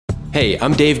Hey,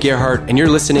 I'm Dave Gerhardt, and you're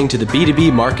listening to the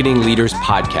B2B Marketing Leaders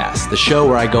Podcast, the show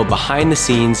where I go behind the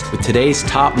scenes with today's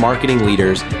top marketing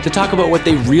leaders to talk about what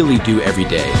they really do every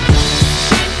day.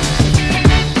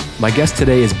 My guest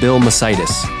today is Bill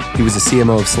Macaitis. He was the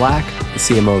CMO of Slack, the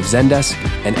CMO of Zendesk,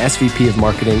 and SVP of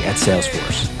Marketing at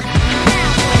Salesforce.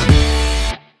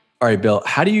 All right, Bill,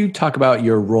 how do you talk about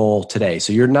your role today?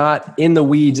 So you're not in the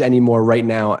weeds anymore right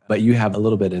now, but you have a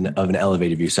little bit of an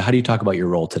elevated view. So how do you talk about your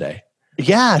role today?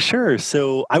 Yeah, sure.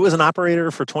 So I was an operator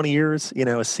for 20 years, a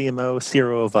CMO,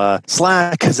 CRO of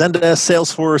Slack, Zendesk,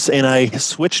 Salesforce, and I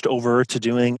switched over to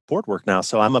doing board work now.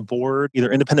 So I'm a board,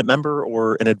 either independent member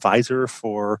or an advisor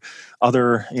for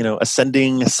other,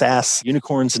 ascending SaaS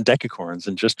unicorns and decacorns,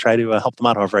 and just try to help them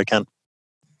out however I can.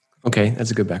 Okay,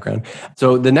 that's a good background.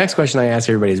 So the next question I ask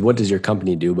everybody is, what does your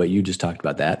company do? But you just talked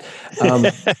about that.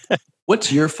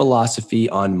 What's your philosophy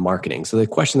on marketing? So the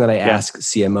question that I ask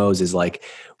CMOs is like,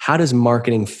 how does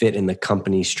marketing fit in the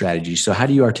company strategy? So how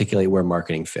do you articulate where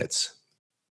marketing fits?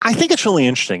 I think it's really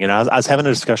interesting. I was having a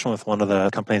discussion with one of the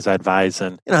companies I advise,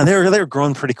 and they're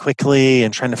growing pretty quickly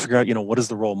and trying to figure out, what is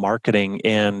the role of marketing.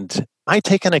 And my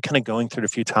take on it, kind of going through it a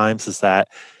few times, is that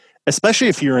especially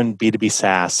if you're in B2B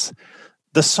SaaS,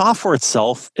 the software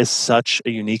itself is such a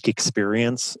unique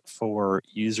experience for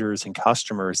users and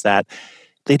customers that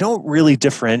they don't really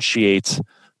differentiate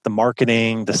the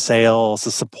marketing, the sales,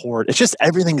 the support. It's just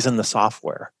everything's in the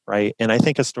software, right? And I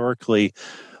think historically,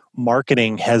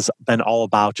 marketing has been all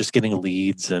about just getting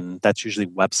leads, and that's usually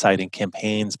website and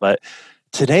campaigns. But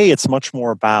today, it's much more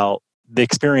about the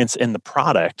experience in the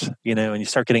product, and you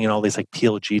start getting in all these like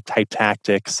PLG type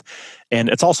tactics. And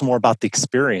it's also more about the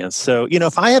experience. So,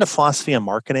 if I had a philosophy on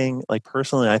marketing, like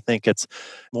personally, I think it's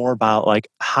more about like,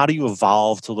 how do you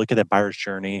evolve to look at that buyer's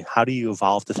journey? How do you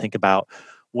evolve to think about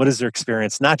what is their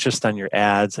experience, not just on your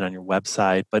ads and on your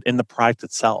website, but in the product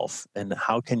itself? And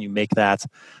how can you make that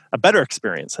a better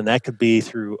experience? And that could be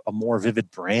through a more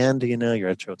vivid brand, your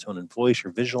intro tone and voice,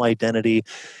 your visual identity.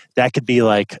 That could be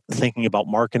like thinking about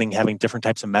marketing, having different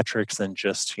types of metrics than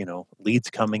just, leads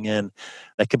coming in.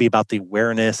 That could be about the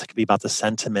awareness. It could be about the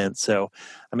sentiment. So,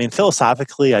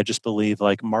 philosophically, I just believe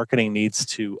like marketing needs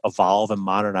to evolve and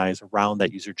modernize around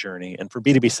that user journey. And for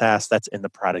B2B SaaS, that's in the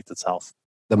product itself.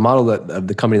 The model of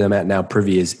the company that I'm at now,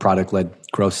 Privy, is product-led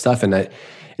growth stuff. And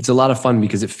it's a lot of fun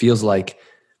because it feels like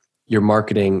your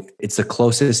marketing, it's the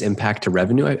closest impact to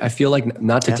revenue. I feel like,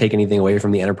 not to take anything away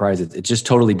from the enterprise, it's just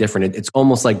totally different. It's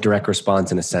almost like direct response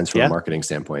in a sense from a marketing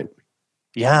standpoint.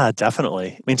 Yeah,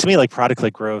 definitely. To me, like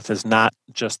product-led growth is not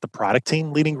just the product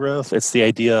team leading growth. It's the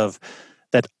idea of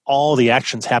that all the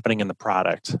actions happening in the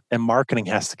product, and marketing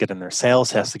has to get in there.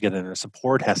 Sales has to get in there.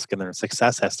 Support has to get in there.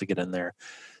 Success has to get in there.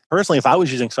 Personally, if I was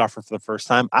using software for the first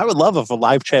time, I would love if a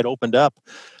live chat opened up,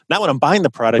 not when I'm buying the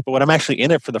product, but when I'm actually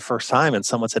in it for the first time, and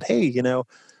someone said, hey,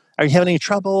 are you having any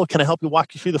trouble? Can I help you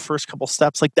walk you through the first couple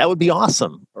steps? Like, that would be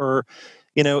awesome. Or,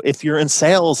 if you're in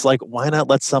sales, like, why not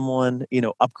let someone,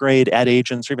 upgrade, add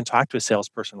agents, or even talk to a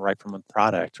salesperson right from a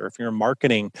product? Or if you're in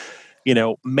marketing,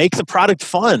 make the product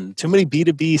fun. Too many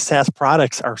B2B SaaS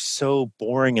products are so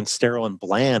boring and sterile and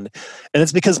bland. And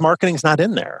it's because marketing's not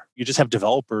in there. You just have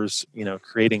developers,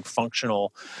 creating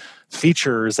functional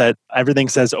features that everything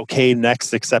says, okay,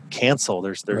 next, except cancel.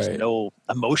 There's right. No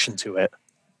emotion to it.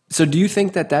 So do you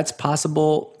think that that's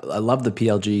possible? I love the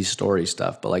PLG story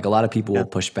stuff, but like a lot of people will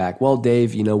push back. Well,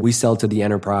 Dave, we sell to the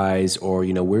enterprise, or,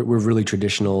 we're really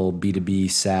traditional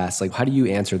B2B SaaS. Like, how do you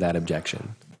answer that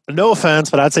objection? No offense,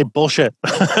 but I'd say bullshit.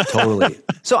 Totally.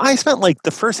 So I spent like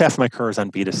the first half of my career was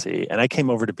on B2C, and I came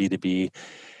over to B2B,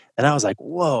 and I was like,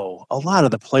 whoa, a lot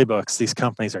of the playbooks these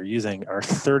companies are using are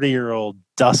 30-year-old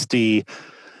dusty,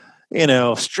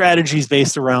 strategies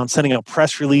based around sending out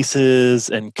press releases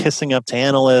and kissing up to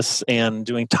analysts and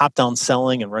doing top-down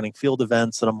selling and running field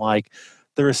events. And I'm like,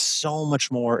 there is so much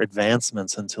more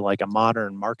advancements into like a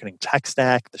modern marketing tech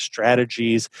stack, the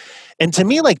strategies. And to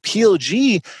me, like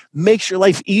PLG makes your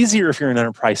life easier if you're in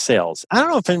enterprise sales. I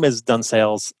don't know if anybody's done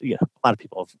sales. A lot of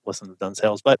people have listened to done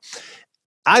sales, but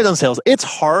I've done sales. It's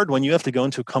hard when you have to go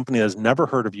into a company that has never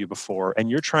heard of you before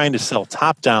and you're trying to sell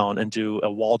top down and do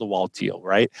a wall-to-wall deal,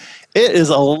 right? It is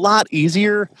a lot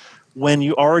easier when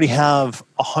you already have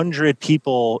 100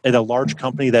 people at a large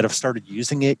company that have started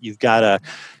using it. You've got a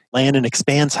land and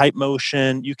expand type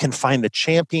motion. You can find the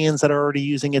champions that are already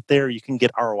using it there. You can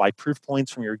get ROI proof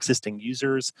points from your existing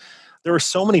users. There are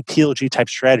so many PLG type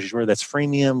strategies, whether that's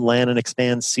freemium, land and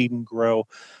expand, seed and grow,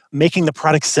 making the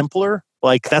product simpler.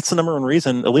 Like, that's the number one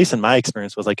reason, at least in my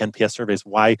experience with like NPS surveys,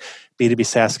 why B2B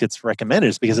SaaS gets recommended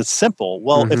is because it's simple.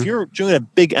 Well, if you're doing a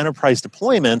big enterprise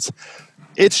deployment,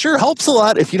 It sure helps a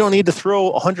lot if you don't need to throw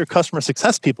 100 customer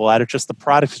success people at it. Just the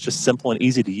product is just simple and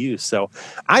easy to use. So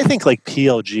I think like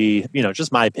PLG,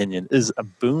 just my opinion, is a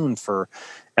boon for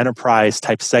enterprise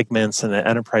type segments and the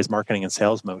enterprise marketing and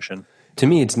sales motion. To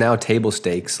me, it's now table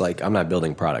stakes. Like, I'm not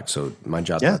building products, so my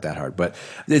job's Yeah. not that hard. But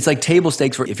it's like table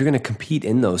stakes for if you're going to compete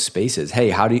in those spaces. Hey,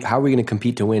 how are we going to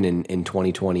compete to win in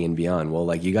 2020 and beyond? Well,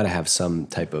 like, you got to have some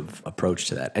type of approach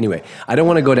to that. Anyway, I don't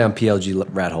want to go down PLG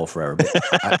rat hole forever, but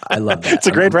I love that. It's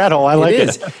a great rat hole. I like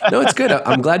it. No, it's good.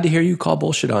 I'm glad to hear you call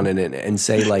bullshit on it and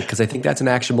say, like, because I think that's an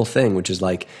actionable thing, which is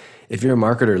like, if you're a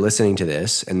marketer listening to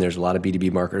this, and there's a lot of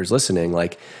B2B marketers listening,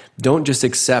 like, don't just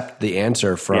accept the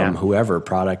answer from whoever,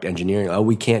 product, engineering. Oh,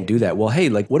 we can't do that. Well, hey,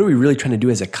 like, what are we really trying to do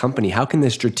as a company? How can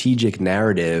this strategic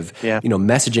narrative,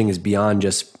 messaging is beyond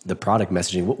just the product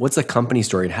messaging. What's the company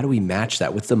story, and how do we match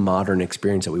that? What's the modern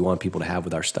experience that we want people to have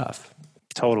with our stuff?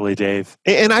 Totally, Dave.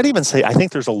 And I'd even say, I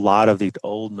think there's a lot of the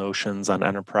old notions on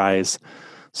enterprise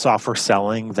software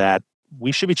selling that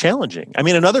we should be challenging. I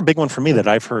mean, another big one for me that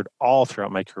I've heard all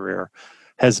throughout my career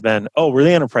has been, we're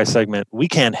the enterprise segment. We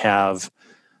can't have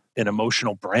an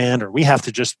emotional brand, or we have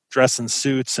to just dress in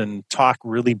suits and talk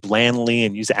really blandly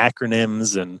and use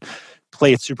acronyms and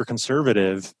play it super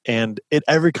conservative. And at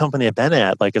every company I've been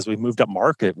at, like as we moved up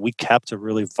market, we kept a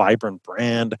really vibrant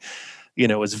brand.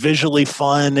 It was visually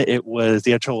fun. It was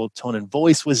the actual tone and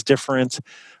voice was different.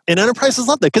 And enterprises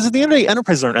love that, because at the end of the day,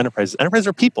 enterprises aren't enterprises. Enterprises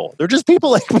are people. They're just people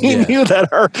like me and you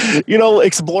that are,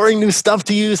 exploring new stuff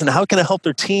to use, and how can I help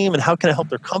their team and how can I help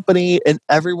their company? And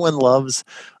everyone loves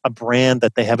a brand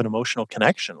that they have an emotional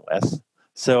connection with.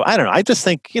 So I don't know. I just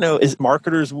think, as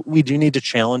marketers, we do need to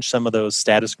challenge some of those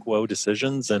status quo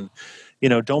decisions, and,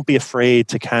 don't be afraid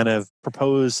to kind of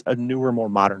propose a newer, more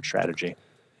modern strategy.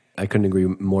 I couldn't agree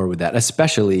more with that,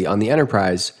 especially on the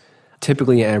enterprise.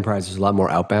 Typically, enterprise is a lot more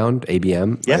outbound,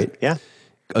 ABM, right? Yeah.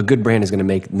 A good brand is going to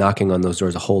make knocking on those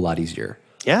doors a whole lot easier.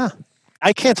 Yeah.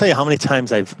 I can't tell you how many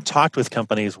times I've talked with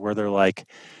companies where they're like,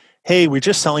 hey, we're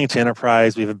just selling to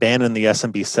enterprise. We've abandoned the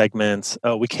SMB segments.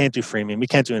 Oh, we can't do freemium. We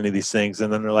can't do any of these things.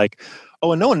 And then they're like,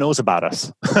 oh, and no one knows about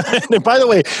us. And by the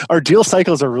way, our deal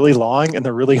cycles are really long and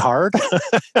they're really hard.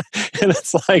 And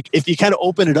it's like, if you kind of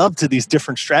open it up to these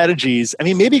different strategies, I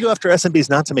mean, maybe go after SMBs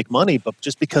not to make money, but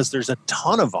just because there's a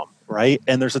ton of them, right?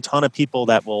 And there's a ton of people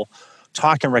that will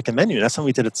talk and recommend you. That's what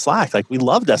we did at Slack. Like, we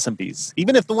loved SMBs.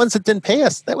 Even if the ones that didn't pay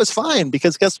us, that was fine,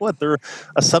 because guess what? They're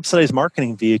a subsidized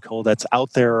marketing vehicle that's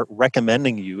out there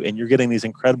recommending you, and you're getting these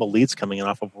incredible leads coming in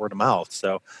off of word of mouth.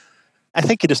 So I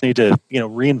think you just need to,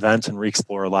 reinvent and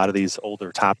re-explore a lot of these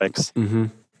older topics. Mm-hmm.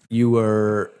 You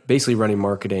were basically running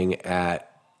marketing at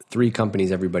 3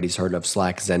 companies everybody's heard of: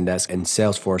 Slack, Zendesk, and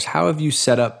Salesforce. How have you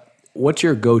set up? What's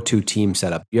your go-to team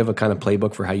setup? You have a kind of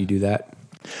playbook for how you do that?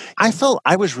 I felt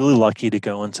I was really lucky to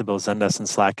go into both Zendesk and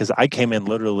Slack, because I came in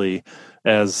literally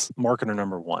as marketer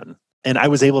number 1. And I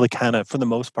was able to kind of, for the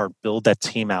most part, build that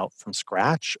team out from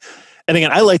scratch. And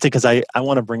again, I liked it because I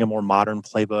want to bring a more modern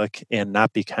playbook and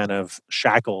not be kind of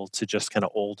shackled to just kind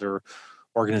of older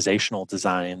organizational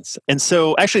designs. And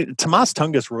so actually, Tomas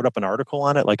Tungus wrote up an article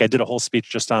on it. Like, I did a whole speech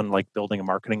just on like building a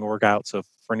marketing org out. So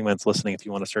for anyone that's listening, if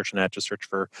you want to search on that, just search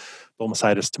for Bill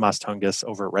Macaitis, Tomas Tungus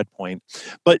over at Redpoint.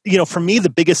 But, for me, the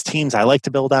biggest teams I like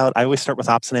to build out, I always start with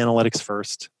ops and analytics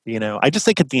first. I just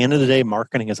think at the end of the day,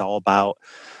 marketing is all about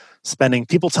spending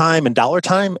people time and dollar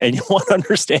time, and you want to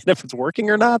understand if it's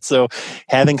working or not. So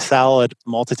having solid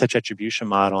multi-touch attribution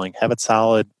modeling, have it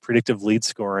solid predictive lead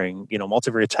scoring,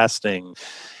 multivariate testing,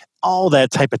 all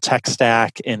that type of tech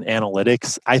stack and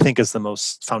analytics, I think is the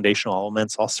most foundational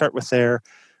elements. I'll start with there.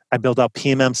 I build out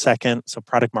PMM second, so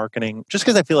product marketing, just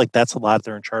because I feel like that's a lot.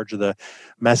 They're in charge of the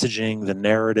messaging, the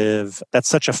narrative. That's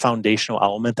such a foundational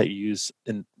element that you use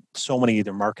in so many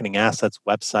either marketing assets,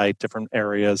 website, different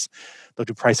areas. They'll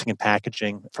do pricing and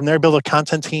packaging. From there, I build out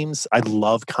content teams. I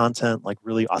love content, like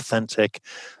really authentic,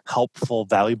 helpful,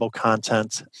 valuable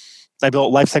content. I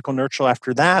built lifecycle nurture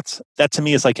after that. That to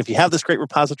me is like, if you have this great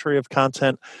repository of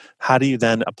content, how do you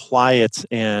then apply it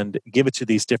and give it to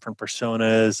these different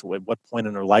personas? At what point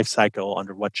in their life cycle,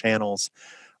 under what channels?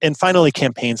 And finally,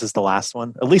 campaigns is the last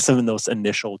one, at least in those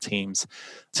initial teams.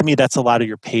 To me, that's a lot of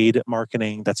your paid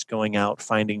marketing that's going out,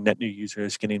 finding net new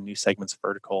users, getting new segments,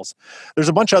 verticals. There's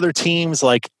a bunch of other teams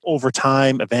like over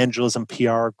time, evangelism,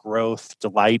 PR, growth,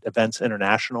 delight, events,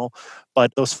 international.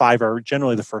 But those 5 are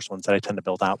generally the first ones that I tend to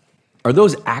build out. Are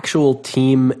those actual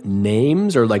team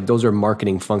names, or like those are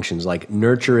marketing functions? Like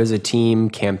nurture is a team,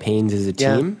 campaigns is a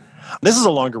team? Yeah. This is a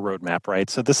longer roadmap, right?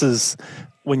 So this is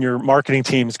when your marketing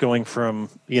team's going from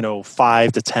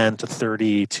 5 to 10 to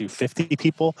 30 to 50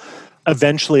 people.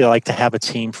 Eventually, I like to have a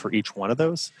team for each one of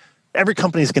those. every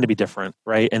company is going to be different,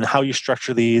 right? And how you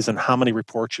structure these and how many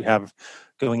reports you have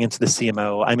going into the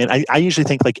CMO. I mean, I usually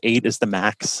think like 8 is the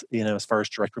max, as far as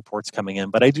direct reports coming in,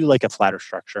 but I do like a flatter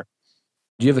structure.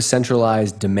 Do you have a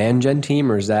centralized demand gen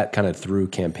team, or is that kind of through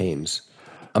campaigns?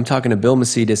 I'm talking to Bill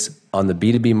Macaitis on the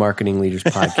B2B Marketing Leaders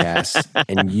podcast,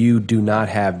 and you do not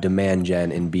have demand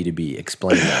gen in B2B.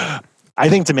 Explain that. I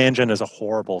think demand gen is a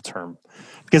horrible term,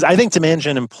 because I think demand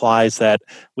gen implies that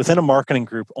within a marketing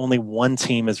group, only one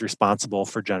team is responsible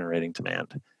for generating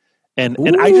demand. And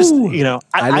I just,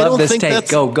 I love don't this think take.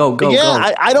 that's Go.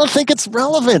 I don't think it's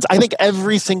relevant. I think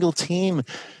every single team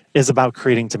is about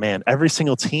creating demand. Every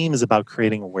single team is about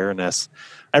creating awareness.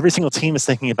 Every single team is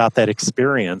thinking about that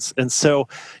experience. And so,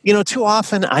 too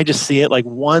often I just see it like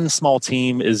one small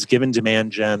team is given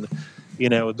demand gen.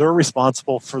 They're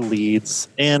responsible for leads.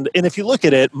 And if you look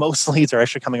at it, most leads are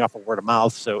actually coming off of word of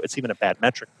mouth. So it's even a bad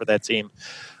metric for that team.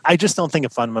 I just don't think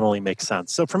it fundamentally makes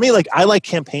sense. So for me, I like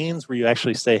campaigns where you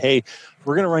actually say, hey,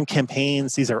 we're going to run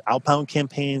campaigns. These are outbound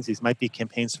campaigns. These might be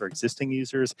campaigns for existing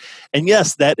users. And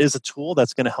yes, that is a tool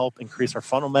that's going to help increase our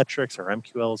funnel metrics, our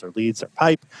MQLs, our leads, our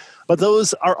pipe. But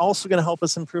those are also going to help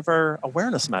us improve our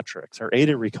awareness metrics, our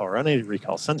aided recall, our unaided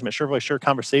recall, sentiment, share voice, share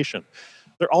conversation.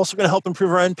 They're also going to help improve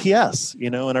our NPS,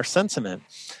 and our sentiment.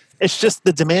 It's just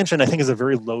the demand gen, I think, is a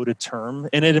very loaded term,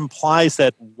 and it implies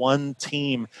that one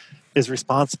team is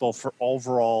responsible for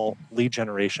overall lead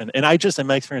generation. And in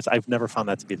my experience, I've never found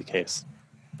that to be the case.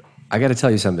 I got to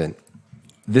tell you something.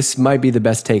 This might be the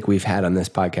best take we've had on this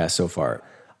podcast so far.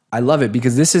 I love it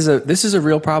because this is a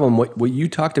real problem. What you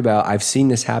talked about, I've seen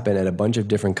this happen at a bunch of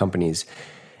different companies,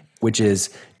 which is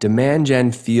demand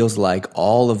gen feels like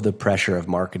all of the pressure of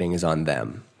marketing is on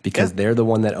them because they're the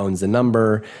one that owns the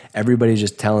number. Everybody's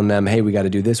just telling them, hey, we got to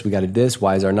do this, we got to do this.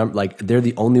 Why is our number? They're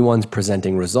the only ones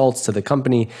presenting results to the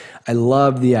company. I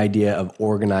love the idea of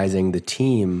organizing the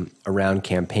team around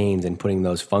campaigns and putting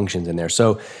those functions in there.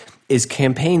 So is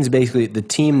campaigns basically the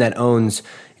team that owns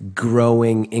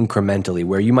growing incrementally,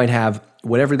 where you might have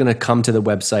whatever's going to come to the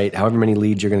website, however many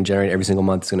leads you're going to generate every single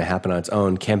month is going to happen on its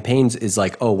own. Campaigns is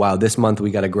like, oh, wow, this month we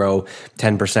got to grow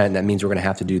 10%. And that means we're going to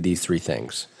have to do these 3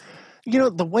 things.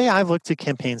 The way I've looked at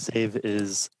campaigns, Dave,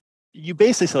 is you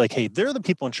basically say hey, they're the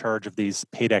people in charge of these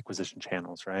paid acquisition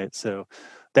channels, right? So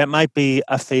that might be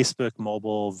a Facebook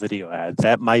mobile video ad.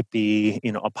 That might be,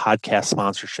 a podcast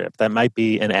sponsorship. That might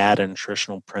be an ad in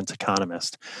traditional print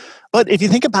Economist. But if you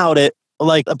think about it,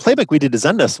 like a playbook we did to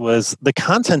Zendesk was the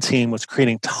content team was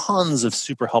creating tons of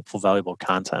super helpful, valuable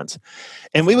content.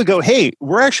 And we would go, hey,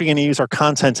 we're actually going to use our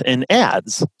content in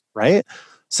ads, right?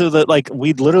 So that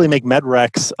we'd literally make med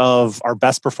recs of our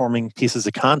best performing pieces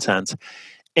of content.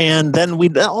 And then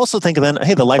we'd also think of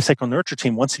hey, the lifecycle nurture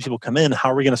team, once these people come in, how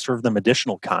are we going to serve them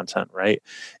additional content, right?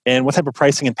 And what type of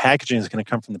pricing and packaging is going to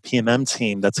come from the PMM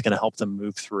team that's going to help them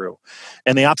move through?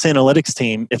 And the ops analytics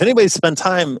team, if anybody's spent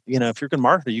time, if you're a good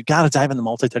marketer, you got to dive into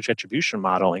multi-touch attribution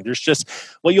modeling. There's just,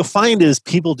 what you'll find is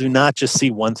people do not just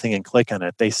see one thing and click on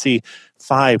it. They see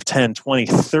 5, 10, 20,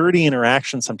 30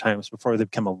 interactions sometimes before they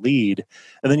become a lead.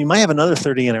 And then you might have another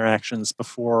 30 interactions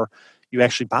before you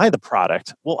actually buy the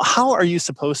product. Well, how are you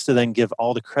supposed to then give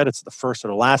all the credits to the first or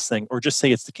the last thing, or just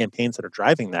say it's the campaigns that are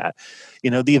driving that?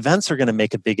 The events are going to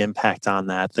make a big impact on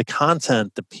that. The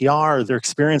content, the PR, their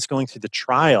experience going through the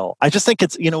trial. I just think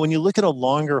it's, when you look at a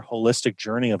longer holistic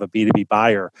journey of a B2B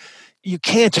buyer, you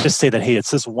can't just say that, hey,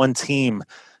 it's this one team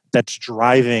that's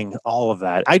driving all of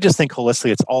that. I just think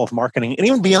holistically, it's all of marketing. And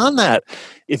even beyond that,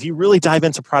 if you really dive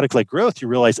into product-led growth, you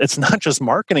realize it's not just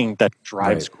marketing that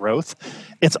drives growth.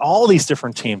 It's all these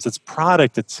different teams. It's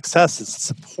product, it's success, it's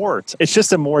support. It's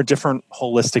just a more different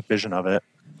holistic vision of it.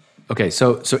 Okay,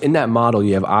 so in that model,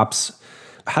 you have ops.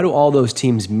 How do all those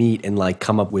teams meet and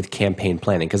come up with campaign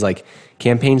planning? Because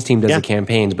campaigns team does the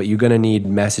campaigns, but you're going to need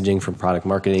messaging from product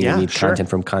marketing. You need content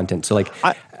from content. So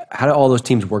how do all those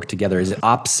teams work together? Is it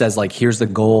ops says here's the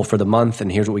goal for the month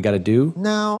and here's what we got to do?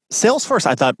 No. Salesforce,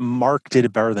 I thought Mark did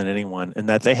it better than anyone in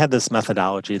that they had this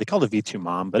methodology. They called it V2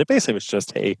 Mom, but it basically was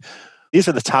just, hey, these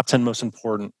are the top 10 most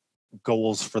important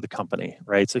goals for the company,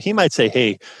 right? So he might say,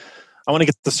 hey, I want to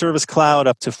get the Service Cloud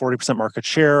up to 40% market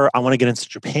share. I want to get into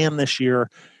Japan this year.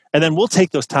 And then we'll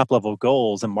take those top level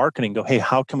goals and marketing, go, hey,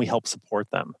 how can we help support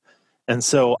them? And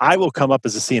so I will come up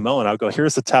as a CMO and I'll go,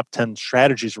 here's the top 10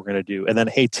 strategies we're going to do. And then,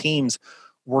 hey, teams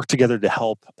work together to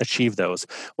help achieve those.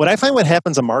 What I find what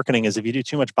happens in marketing is if you do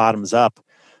too much bottoms up,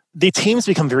 the teams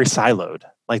become very siloed.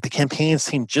 The campaigns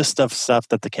team just does stuff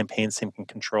that the campaigns team can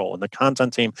control. And the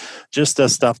content team just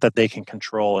does stuff that they can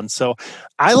control. And so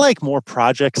I like more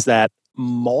projects that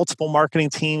multiple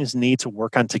marketing teams need to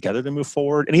work on together to move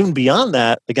forward. And even beyond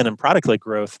that, again, in product-led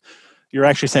growth, You're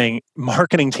actually saying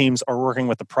marketing teams are working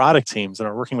with the product teams and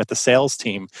are working with the sales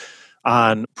team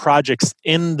on projects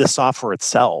in the software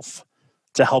itself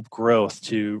to help growth,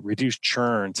 to reduce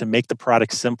churn, to make the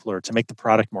product simpler, to make the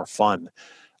product more fun.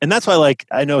 And that's why, like,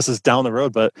 I know this is down the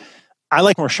road, but I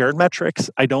like more shared metrics.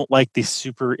 I don't like these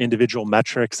super individual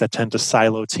metrics that tend to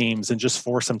silo teams and just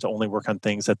force them to only work on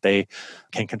things that they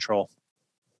can control.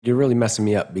 You're really messing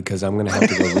me up because I'm going to have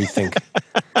to go rethink.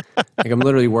 Like I'm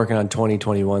literally working on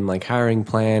 2021, like hiring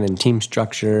plan and team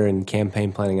structure and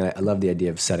campaign planning. And I love the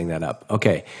idea of setting that up.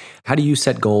 Okay. How do you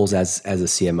set goals as a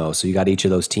CMO? So you got each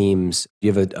of those teams.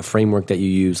 You have a framework that you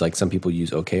use, like some people use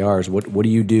OKRs. What do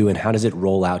you do and how does it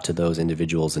roll out to those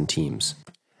individuals and teams?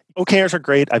 OKRs are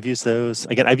great. I've used those.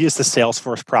 Again, I've used the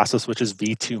Salesforce process, which is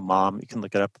V2MOM. You can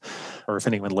look it up, or if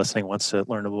anyone listening wants to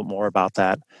learn a little more about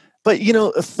that. But,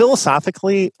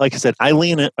 philosophically, like I said, I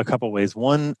lean it a couple ways.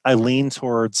 One, I lean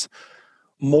towards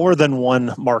more than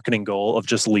one marketing goal of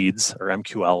just leads or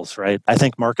MQLs, right? I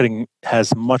think marketing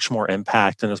has much more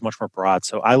impact and is much more broad.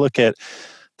 So I look at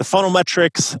the funnel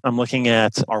metrics. I'm looking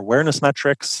at our awareness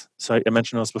metrics. So I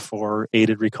mentioned those before: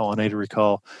 aided recall, unaided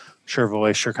recall, share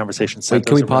voice, share conversation. Wait,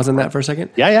 can we pause on that for a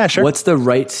second? Yeah, sure. What's the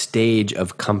right stage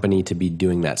of company to be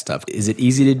doing that stuff? Is it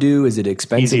easy to do? Is it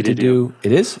expensive to do?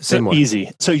 It is? Say more. Easy.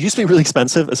 So it used to be really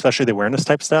expensive, especially the awareness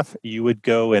type stuff. You would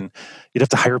go and you'd have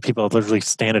to hire people to literally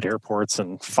stand at airports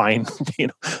and find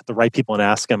the right people and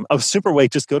ask them. Oh, super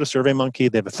wait, just go to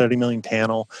SurveyMonkey. They have a 30 million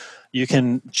panel. You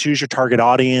can choose your target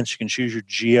audience. You can choose your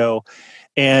geo.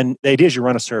 And the idea is you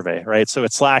run a survey, right? So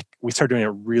at Slack, we started doing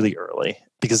it really early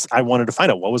because I wanted to find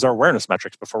out what was our awareness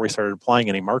metrics before we started applying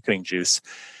any marketing juice.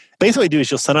 Basically, what you do is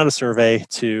you'll send out a survey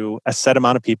to a set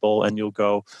amount of people, and you'll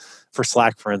go, for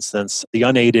Slack, for instance, the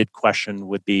unaided question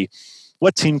would be,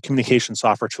 what team communication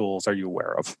software tools are you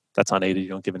aware of? That's unaided, you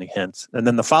don't give any hints. And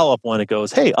then the follow-up one, it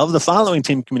goes, hey, of the following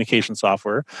team communication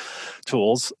software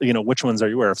tools, which ones are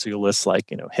you aware of? So you'll list like,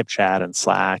 HipChat and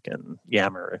Slack and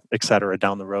Yammer, et cetera,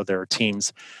 down the road there are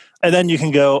teams. And then you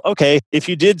can go, okay, if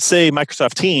you did say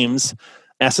Microsoft Teams,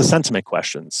 ask a sentiment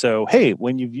question. So, hey,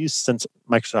 when you've used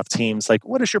Microsoft Teams, like,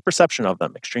 what is your perception of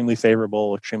them? Extremely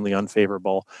favorable, extremely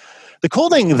unfavorable. The cool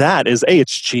thing of that is, A,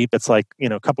 it's cheap. It's like,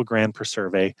 a couple grand per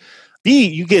survey. B,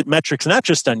 you get metrics not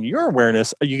just on your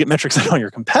awareness, you get metrics on your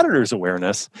competitors'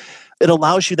 awareness. It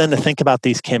allows you then to think about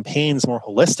these campaigns more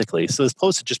holistically. So as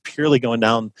opposed to just purely going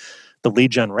down the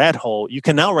lead gen rat hole, you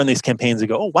can now run these campaigns and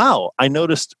go, oh, wow, I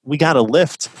noticed we got a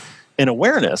lift in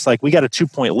awareness. Like we got a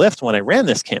 2-point lift when I ran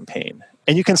this campaign.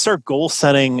 And you can start goal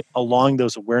setting along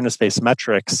those awareness-based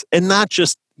metrics and not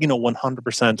just,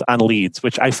 100% on leads,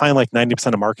 which I find like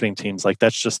 90% of marketing teams, like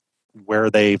that's just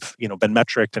where they've, been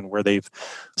metriced and where they've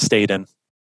stayed in.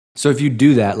 So if you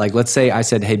do that, like let's say I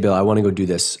said, hey, Bill, I want to go do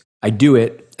this. I do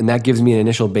it, and that gives me an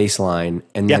initial baseline,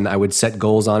 and then I would set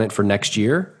goals on it for next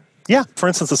year? Yeah. For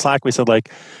instance, the Slack, we said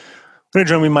like,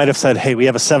 we might have said, hey, we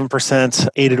have a 7%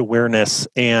 aided awareness,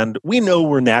 and we know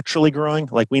we're naturally growing.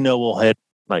 Like we know we'll hit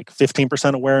like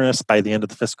 15% awareness by the end of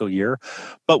the fiscal year.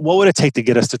 But what would it take to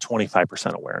get us to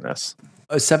 25% awareness?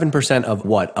 7% of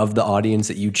what? Of the audience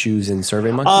that you choose in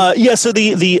SurveyMonkey? So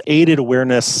the aided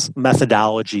awareness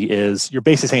methodology is you're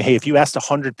basically saying, hey, if you asked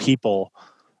 100 people,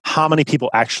 how many people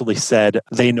actually said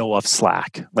they know of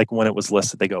Slack? Like when it was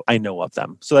listed, they go, I know of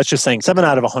them. So that's just saying 7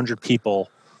 out of 100 people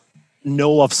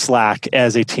know of Slack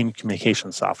as a team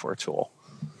communication software tool.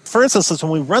 For instance,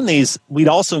 when we run these, we'd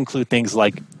also include things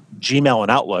like Gmail and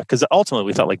Outlook, because ultimately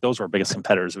we thought like those were our biggest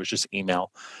competitors. It was just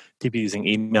email, people using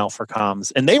email for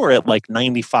comms, and they were at like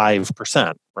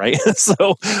 95%, right?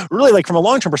 So really like from a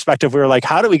long-term perspective, we were like,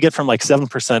 how do we get from like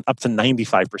 7% up to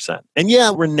 95%? And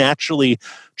yeah, we're naturally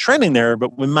trending there,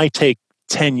 but we might take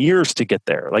 10 years to get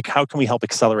there. Like how can we help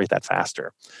accelerate that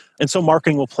faster? And so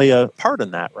marketing will play a part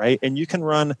in that, right? And you can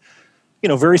run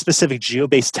very specific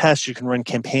geo-based tests. You can run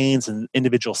campaigns in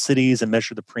individual cities and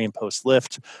measure the pre and post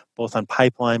lift, both on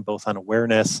pipeline, both on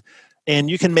awareness. And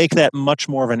you can make that much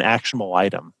more of an actionable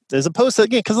item as opposed to,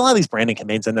 because a lot of these branding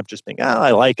campaigns end up just being,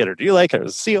 I like it, or do you like it, or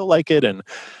does the CEO like it? And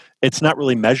it's not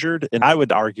really measured. And I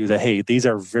would argue that, hey, these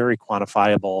are very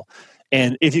quantifiable.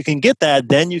 And if you can get that,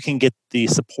 then you can get the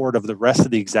support of the rest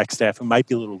of the exec staff who might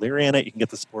be a little leery on it. You can get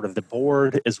the support of the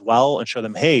board as well and show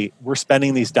them, hey, we're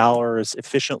spending these dollars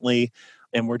efficiently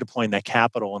and we're deploying that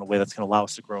capital in a way that's going to allow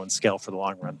us to grow and scale for the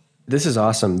long run. This is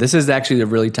awesome. This is actually a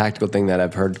really tactical thing that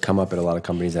I've heard come up at a lot of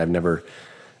companies. I've never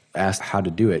asked how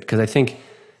to do it because I think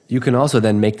you can also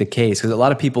then make the case because a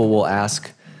lot of people will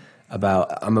ask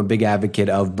about, I'm a big advocate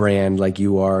of brand like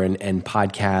you are and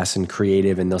podcasts and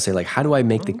creative. And they'll say like, how do I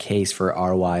make the case for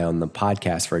ROI on the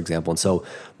podcast, for example? And so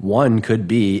one could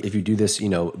be, if you do this,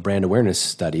 brand awareness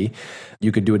study,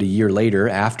 you could do it a year later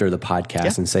after the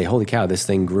podcast and say, holy cow, this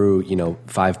thing grew,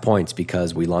 5 points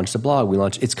because we launched a blog.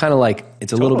 It's kind of like,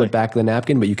 it's a little bit back of the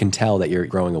napkin, but you can tell that you're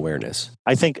growing awareness.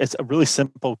 I think it's a really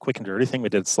simple, quick and dirty thing we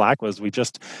did at Slack was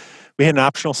we had an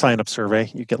optional sign-up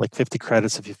survey. You get like 50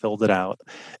 credits if you filled it out.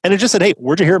 And it just said, hey,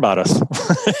 where'd you hear about us?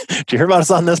 Did you hear about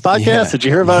us on this podcast? Yeah. Did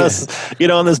you hear about us,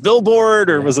 on this billboard?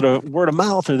 Or was it a word of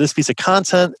mouth or this piece of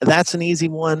content? That's an easy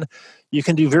one. You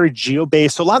can do very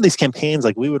geo-based. So a lot of these campaigns,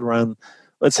 like we would run,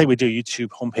 let's say we do a YouTube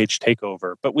homepage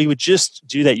takeover, but we would just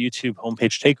do that YouTube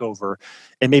homepage takeover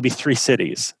in maybe 3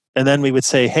 cities. And then we would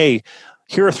say, hey,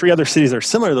 here are 3 other cities that are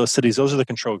similar to those cities. Those are the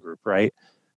control group, right?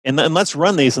 And let's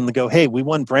run these and go, hey, we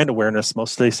want brand awareness.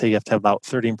 Most of they say you have to have about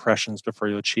 30 impressions before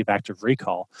you achieve active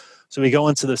recall. So we go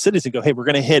into the cities and go, hey, we're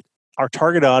going to hit our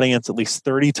target audience at least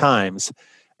 30 times.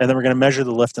 And then we're going to measure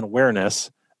the lift in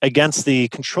awareness against the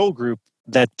control group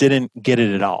that didn't get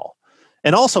it at all.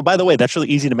 And also, by the way, that's really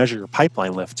easy to measure your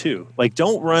pipeline lift too. Like,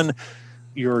 don't run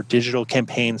your digital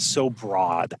campaigns so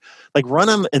broad. Like, run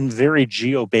them in very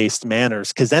geo-based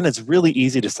manners, because then it's really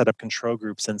easy to set up control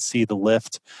groups and see the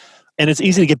lift. And it's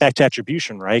easy to get back to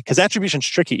attribution, right? Because attribution's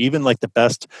tricky. Even like the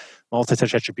best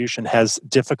multi-touch attribution has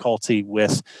difficulty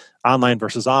with online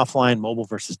versus offline, mobile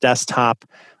versus desktop.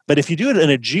 But if you do it in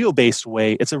a geo-based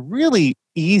way, it's a really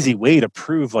easy way to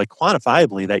prove, like,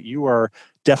 quantifiably, that you are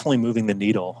definitely moving the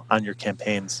needle on your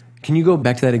campaigns. Can you go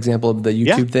back to that example of the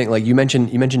YouTube thing? Like you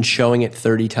mentioned showing it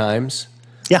 30 times.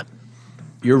 Yeah.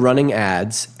 You're running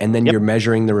ads, and then you're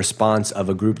measuring the response of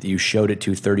a group that you showed it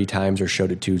to 30 times or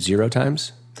showed it to 0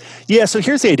 times? Yeah, so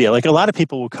here's the idea. Like, a lot of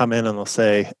people will come in and they'll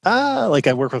say, like,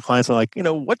 I work with clients and like,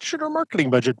 what should our marketing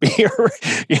budget be? Or,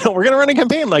 we're going to run a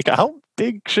campaign. Like, how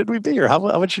big should we be? Or how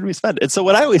much should we spend? And so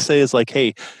what I always say is like,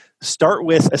 hey, start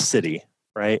with a city,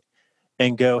 right?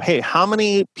 And go, hey, how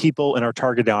many people in our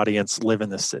target audience live in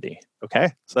this city?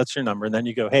 Okay, so that's your number. And then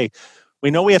you go, hey,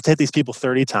 we know we have to hit these people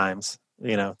 30 times.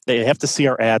 They have to see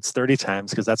our ads 30 times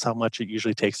because that's how much it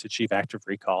usually takes to achieve active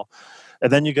recall.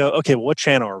 And then you go, okay, well, what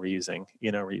channel are we using?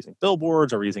 We're using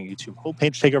billboards, or we're using YouTube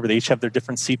homepage takeover. They each have their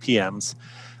different CPMs.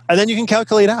 And then you can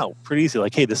calculate out pretty easy,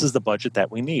 like, hey, this is the budget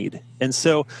that we need. And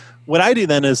so what I do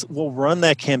then is we'll run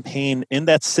that campaign in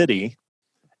that city,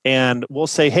 and we'll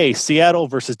say, hey, Seattle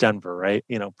versus Denver, right?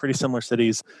 Pretty similar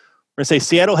cities. We're going to say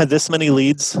Seattle had this many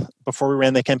leads before we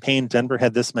ran the campaign. Denver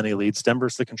had this many leads.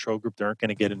 Denver's the control group. They aren't going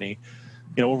to get any.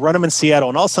 We'll run them in Seattle,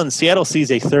 and all of a sudden, Seattle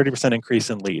sees a 30% increase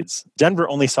in leads. Denver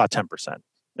only saw 10%,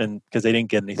 and because they didn't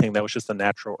get anything, that was just the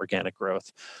natural organic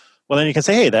growth. Well, then you can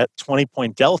say, hey, that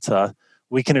 20-point delta,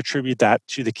 we can attribute that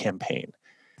to the campaign.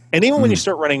 And even when you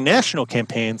start running national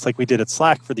campaigns, like we did at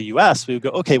Slack for the US, we would go,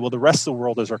 okay, well, the rest of the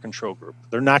world is our control group.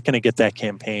 They're not going to get that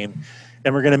campaign.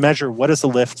 And we're going to measure what is the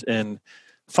lift in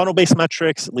funnel-based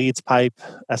metrics, leads, pipe,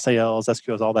 SALs,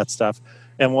 SQLs, all that stuff.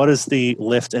 And what is the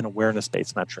lift in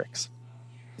awareness-based metrics?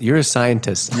 You're a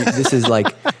scientist. This is like,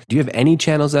 do you have any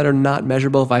channels that are not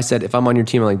measurable? If I'm on your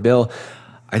team, I'm like, Bill,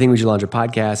 I think we should launch a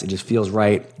podcast. It just feels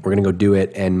right. We're going to go do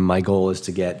it. And my goal is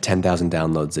to get 10,000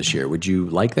 downloads this year. Would you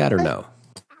like that or no?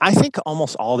 I think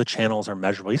almost all the channels are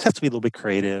measurable. You just have to be a little bit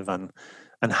creative on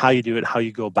how you do it, how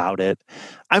you go about it.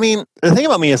 I mean, the thing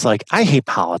about me is like, I hate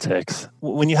politics.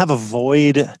 When you have a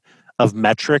void of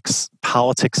metrics,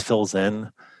 politics fills in.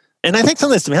 And I think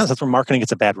sometimes, to be honest, that's where marketing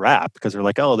gets a bad rap, because they're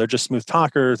like, oh, they're just smooth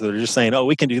talkers. They're just saying, oh,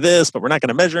 we can do this, but we're not going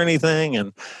to measure anything.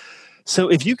 And so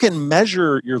if you can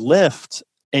measure your lift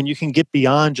and you can get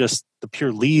beyond just the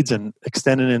pure leads and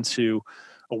extend it into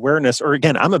awareness, or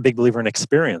again, I'm a big believer in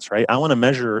experience, right? I want to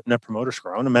measure Net Promoter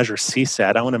Score. I want to measure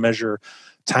CSAT. I want to measure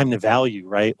time to value,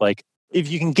 right? Like,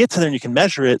 if you can get to there and you can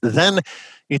measure it, then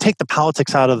you take the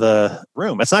politics out of the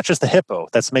room. It's not just the hippo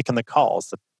that's making the calls,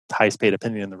 the highest paid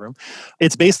opinion in the room.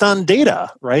 It's based on data,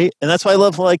 right? And that's why I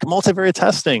love like multivariate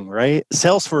testing, right?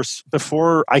 Salesforce,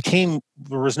 before I came,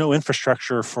 there was no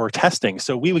infrastructure for testing.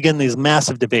 So we would get in these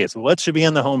massive debates. What should be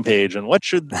on the homepage, and what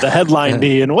should the headline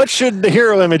be, and what should the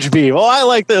hero image be? Well, I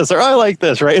like this, or I like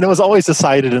this, right? And it was always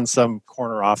decided in some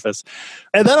corner office.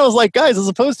 And then I was like, guys, as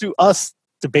opposed to us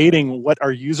debating what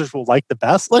our users will like the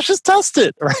best, let's just test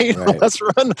it, right? Let's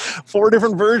run 4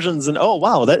 different versions, and oh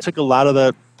wow, that took a lot of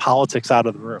the politics out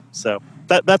of the room. So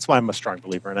that's why I'm a strong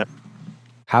believer in it.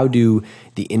 How do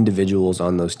the individuals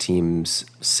on those teams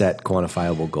set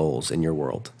quantifiable goals in your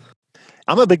world?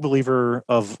 I'm a big believer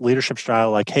of leadership style.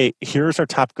 Like, hey, here's our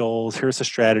top goals, here's the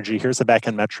strategy, here's the back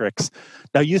end metrics.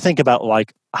 Now you think about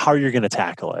like how you're going to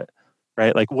tackle it,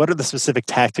 right? Like, what are the specific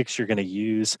tactics you're going to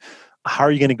use? How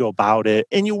are you going to go about it?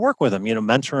 And you work with them,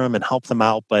 mentor them and help them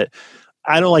out. But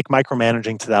I don't like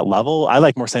micromanaging to that level. I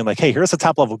like more saying like, hey, here's the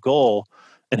top level goal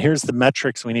and here's the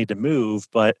metrics we need to move.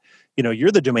 But,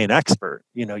 you're the domain expert.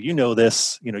 You know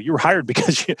this, you were hired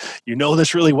because you know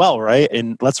this really well, right?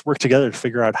 And let's work together to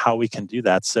figure out how we can do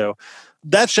that. So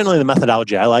that's generally the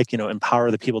methodology I like,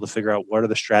 empower the people to figure out what are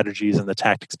the strategies and the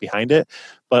tactics behind it,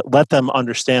 but let them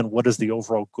understand what is the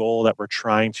overall goal that we're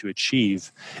trying to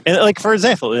achieve. And like, for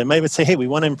example, they might even say, hey, we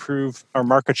want to improve our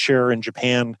market share in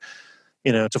Japan,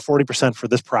 to 40% for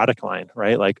this product line,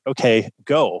 right? Like, okay,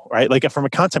 go, right? Like from a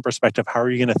content perspective, how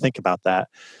are you going to think about that?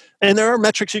 And there are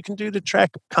metrics you can do to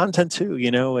track content too,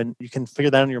 and you can figure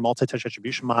that in your multi-touch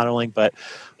attribution modeling. But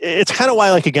it's kind of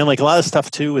why, like, again, like a lot of stuff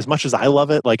too, as much as I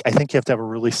love it, like I think you have to have a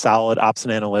really solid ops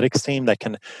and analytics team that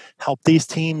can help these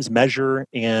teams measure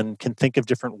and can think of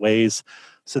different ways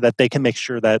so that they can make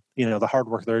sure that, the hard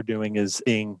work they're doing is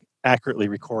being accurately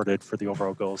recorded for the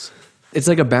overall goals. It's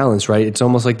like a balance, right? It's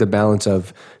almost like the balance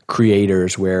of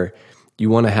creators where you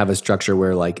want to have a structure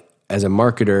where, like, as a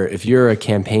marketer, if you're a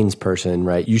campaigns person,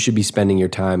 right, you should be spending your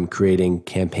time creating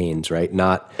campaigns, right?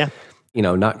 Not,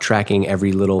 not tracking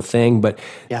every little thing. But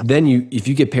then if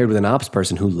you get paired with an ops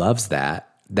person who loves that,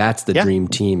 that's the dream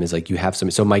team, is like you have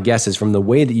some. So my guess is, from the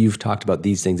way that you've talked about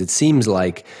these things, it seems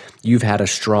like you've had a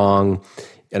strong,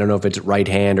 I don't know if it's right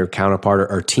hand or counterpart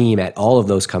or team at all of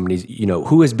those companies.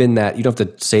 Who has been that? You don't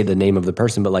have to say the name of the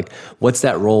person, but like, what's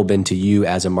that role been to you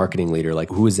as a marketing leader? Like,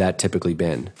 who has that typically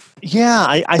been? Yeah,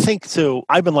 I think so.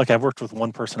 I've been lucky. I've worked with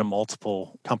one person in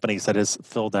multiple companies that has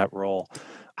filled that role.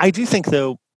 I do think,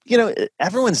 though,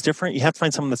 everyone's different. You have to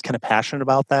find someone that's kind of passionate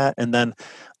about that. And then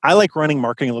I like running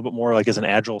marketing a little bit more like as an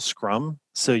agile scrum.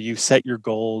 So you set your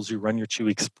goals, you run your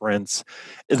 2-week sprints.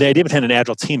 The idea behind an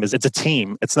agile team is it's a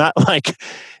team. It's not like,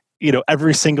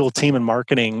 every single team in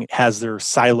marketing has their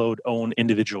siloed own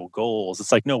individual goals.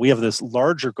 It's like, no, we have this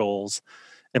larger goals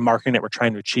in marketing that we're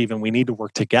trying to achieve, and we need to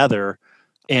work together.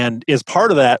 And as part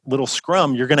of that little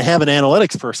scrum, you're going to have an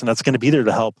analytics person that's going to be there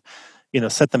to help,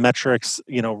 set the metrics,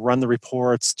 run the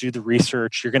reports, do the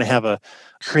research. You're going to have a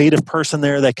creative person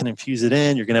there that can infuse it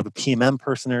in. You're going to have a PMM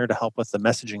person there to help with the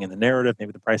messaging and the narrative,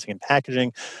 maybe the pricing and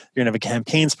packaging. You're going to have a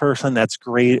campaigns person that's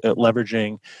great at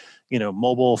leveraging,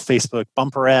 mobile, Facebook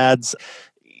bumper ads.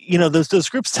 Those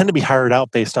groups tend to be hired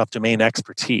out based off domain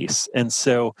expertise. And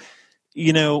so,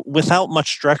 without much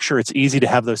structure, it's easy to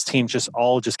have those teams just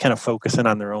kind of focus in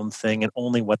on their own thing and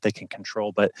only what they can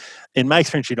control. But in my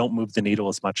experience, you don't move the needle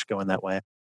as much going that way.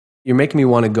 You're making me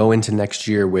want to go into next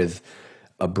year with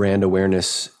a brand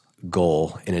awareness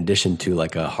goal in addition to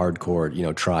like a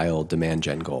hardcore, trial demand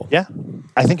gen goal. Yeah,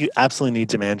 I think you absolutely need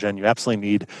demand gen. You absolutely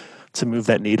need to move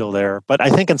that needle there. But I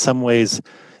think in some ways,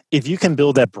 if you can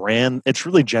build that brand, it's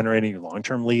really generating your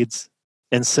long-term leads.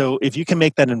 And so if you can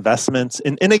make that investment,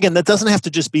 and again, that doesn't have to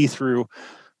just be through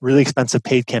really expensive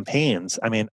paid campaigns. I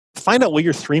mean, find out what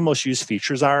your 3 most used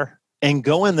features are and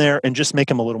go in there and just make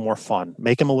them a little more fun,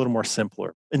 make them a little more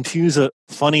simpler, infuse a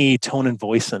funny tone and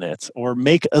voice in it, or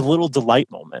make a little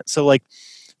delight moment. So like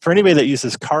for anybody that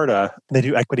uses Carta, they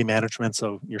do equity management.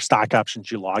 So your stock options,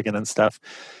 you log in and stuff.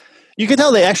 You can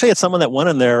tell they actually had someone that went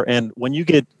in there, and when you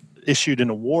get issued an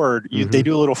award, they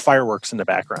do a little fireworks in the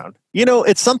background.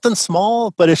 It's something small,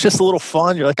 but it's just a little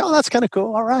fun. You're like, oh, that's kind of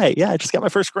cool. All right. Yeah, I just got my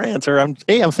first grant, or I'm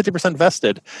 50%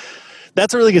 vested.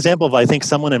 That's a really good example of, I think,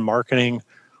 someone in marketing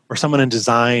or someone in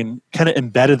design kind of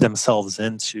embedded themselves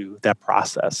into that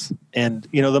process. And,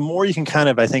 the more you can kind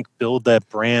of, I think, build that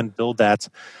brand, build that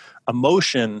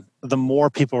emotion, the more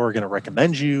people are going to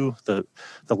recommend you, the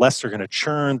less they're going to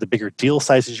churn, the bigger deal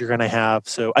sizes you're going to have.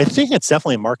 So I think it's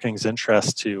definitely in marketing's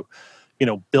interest to,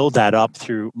 build that up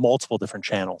through multiple different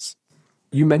channels.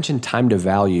 You mentioned time to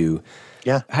value.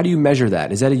 Yeah. How do you measure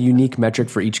that? Is that a unique metric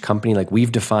for each company? Like,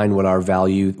 we've defined what our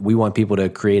value, we want people to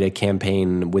create a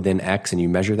campaign within X, and you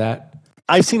measure that?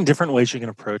 I've seen different ways you can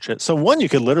approach it. So one, you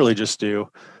could literally just do,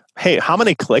 hey, how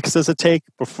many clicks does it take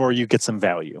before you get some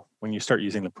value when you start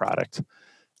using the product?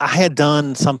 I had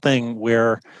done something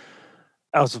where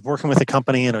I was working with a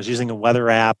company and I was using a weather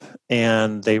app,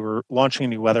 and they were launching a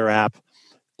new weather app,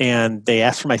 and they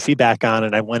asked for my feedback on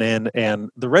it. I went in,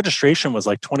 and the registration was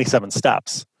like 27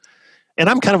 steps. And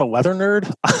I'm kind of a weather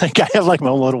nerd. Like, I have like my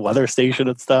own little weather station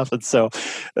and stuff. And so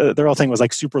their whole thing was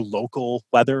like super local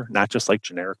weather, not just like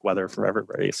generic weather for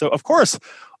everybody. So of course,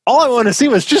 all I want to see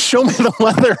was just show me the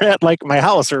weather at like my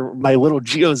house or my little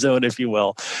geozone, if you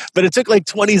will. But it took like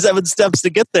 27 steps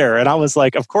to get there. And I was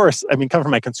like, of course, I mean, coming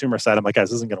from my consumer side, I'm like, guys,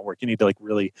 this isn't going to work. You need to like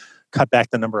really cut back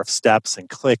the number of steps and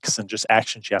clicks and just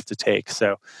actions you have to take.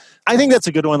 So I think that's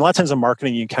a good one. A lot of times in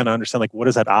marketing, you kind of understand like, what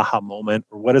is that aha moment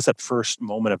or what is that first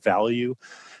moment of value?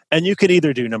 And you could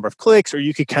either do number of clicks or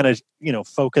you could kind of,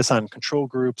 focus on control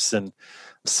groups and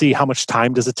see how much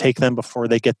time does it take them before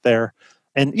they get there.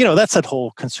 And, that's that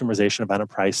whole consumerization of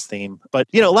enterprise theme. But,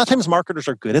 a lot of times marketers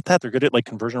are good at that. They're good at like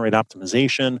conversion rate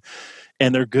optimization,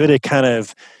 and they're good at kind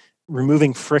of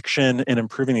removing friction and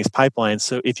improving these pipelines.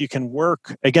 So if you can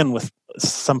work, again, with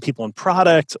some people in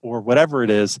product or whatever it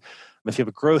is, if you have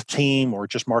a growth team or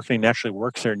just marketing naturally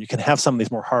works there and you can have some of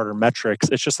these more harder metrics,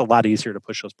 it's just a lot easier to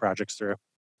push those projects through.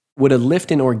 Would a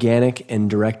lift in organic and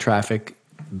direct traffic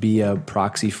be a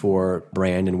proxy for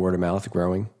brand and word of mouth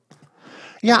growing?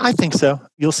 Yeah, I think so.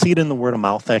 You'll see it in the word of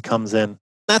mouth that comes in.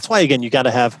 That's why, again, you got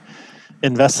to have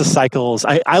invest cycles.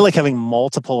 I like having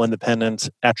multiple independent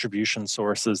attribution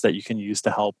sources that you can use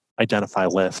to help identify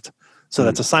lift. So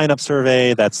that's a sign-up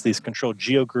survey, that's these controlled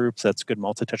geo groups, that's good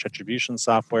multi-touch attribution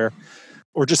software,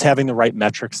 or just having the right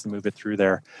metrics to move it through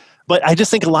there. But I just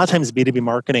think a lot of times B2B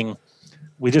marketing,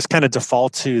 we just kind of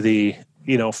default to the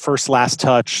first last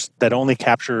touch that only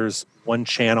captures one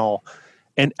channel,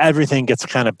 and everything gets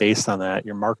kind of based on that,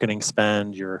 your marketing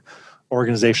spend, your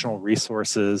organizational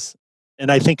resources.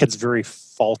 And I think it's very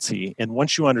faulty. And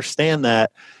once you understand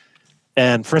that,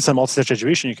 and for instance, multi-touch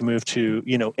attribution, you can move to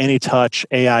any touch,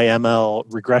 AI, ML,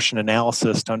 regression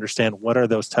analysis to understand what are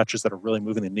those touches that are really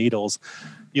moving the needles.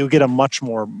 You'll get a much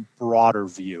more broader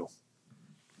view.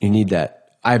 You need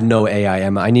that. I have no AI,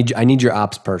 ML. I need your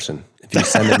ops person. If you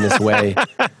send them this way,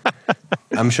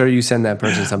 I'm sure you send that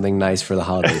person something nice for the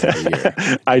holidays every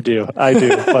year. I do.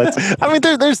 But I mean,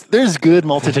 there's good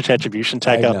multi-touch attribution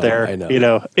tech out there. I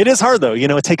know. It is hard though.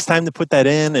 It takes time to put that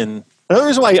in. And another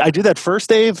reason why I do that first,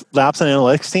 Dave, the ops and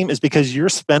analytics team, is because you're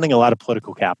spending a lot of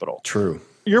political capital. True.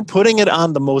 You're putting it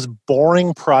on the most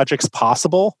boring projects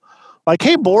possible. Like,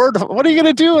 hey, board, what are you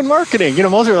going to do in marketing?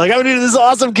 Most people are like, I'm going to do this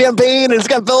awesome campaign and it's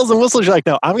got bells and whistles. You're like,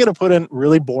 no, I'm going to put in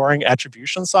really boring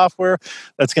attribution software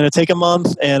that's going to take a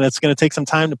month and it's going to take some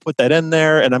time to put that in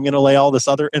there. And I'm going to lay all this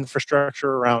other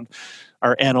infrastructure around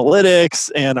our analytics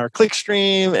and our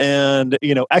clickstream and,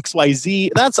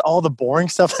 XYZ. That's all the boring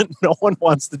stuff that no one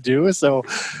wants to do. So,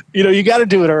 you got to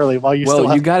do it early while you still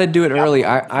have. You got to do it early.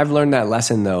 I've learned that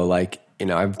lesson though. Like,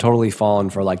 I've totally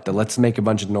fallen for like let's make a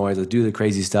bunch of noise, let's do the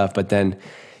crazy stuff. But then,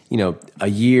 a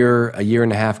year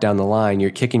and a half down the line,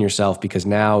 you're kicking yourself because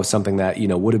now something that,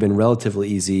 would have been relatively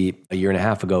easy a year and a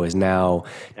half ago is now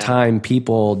time,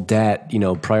 people, debt,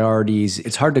 priorities.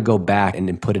 It's hard to go back and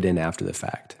then put it in after the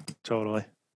fact. Totally.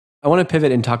 I want to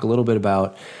pivot and talk a little bit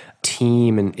about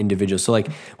team and individuals. So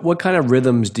like what kind of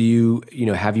rhythms do you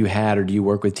have you had, or do you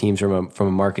work with teams from a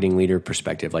marketing leader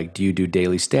perspective? Like, do you do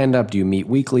daily stand-up? Do you meet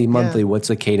weekly, monthly? What's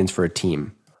the cadence for a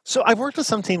team? So I've worked with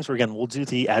some teams where, again, we'll do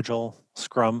the agile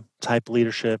scrum type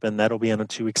leadership, and that'll be on a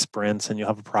 2-week sprints, and you'll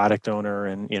have a product owner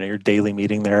and, your daily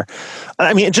meeting there.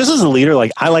 I mean, just as a leader,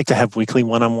 like I like to have weekly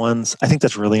one-on-ones. I think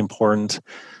that's really important.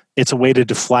 It's a way to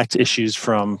deflect issues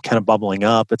from kind of bubbling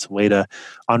up. It's a way to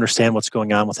understand what's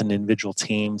going on within individual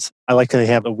teams. I like to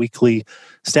have a weekly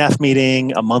staff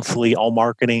meeting, a monthly all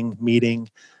marketing meeting.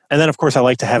 And then, of course, I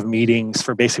like to have meetings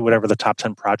for basically whatever the top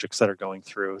 10 projects that are going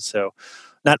through. So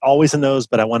not always in those,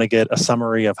 but I want to get a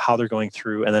summary of how they're going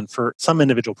through. And then for some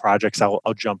individual projects, I'll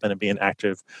jump in and be an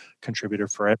active contributor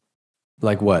for it.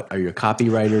 Like what? Are you a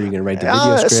copywriter? Are you going to write the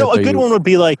video script? So a good one would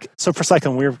be like, so for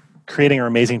Cyclone, we're creating our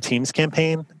Amazing Teams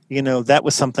campaign. That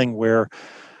was something where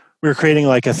we were creating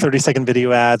like a 30-second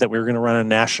video ad that we were going to run on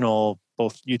national,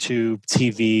 both YouTube,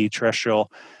 TV,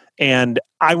 terrestrial. And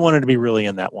I wanted to be really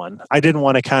in that one. I didn't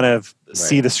want to kind of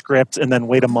see the script and then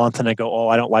wait a month and I go, oh,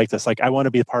 I don't like this. Like I want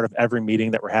to be a part of every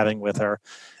meeting that we're having with our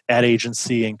ad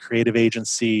agency and creative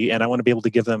agency. And I want to be able to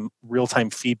give them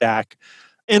real-time feedback.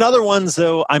 In other ones,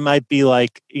 though, I might be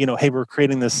like, hey, we're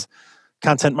creating this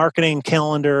content marketing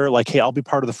calendar, like, hey, I'll be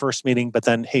part of the first meeting, but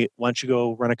then, hey, why don't you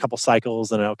go run a couple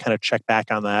cycles and I'll kind of check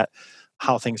back on that,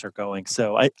 how things are going.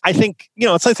 So I think,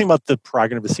 it's something about the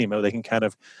prerogative of the CMO. They can kind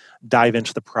of dive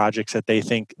into the projects that they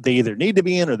think they either need to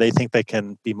be in or they think they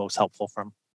can be most helpful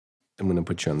from. I'm going to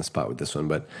put you on the spot with this one,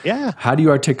 but yeah, how do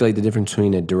you articulate the difference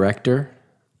between a director,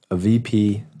 a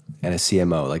VP, and a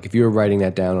CMO? Like if you were writing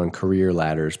that down on career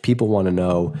ladders, people want to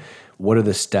know what are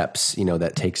the steps,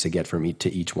 that takes to get from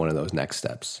each one of those next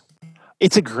steps.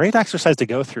 It's a great exercise to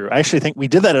go through. I actually think we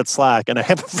did that at Slack, and I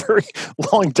have a very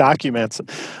long document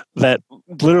that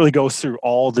literally goes through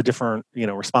all the different,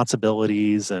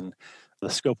 responsibilities and the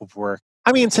scope of work.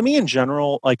 I mean, to me in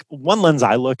general, like one lens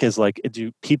I look is like,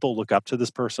 do people look up to this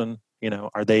person?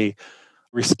 Are they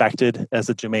respected as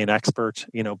a domain expert,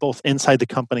 both inside the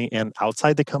company and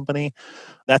outside the company?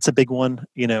 That's a big one.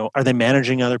 Are they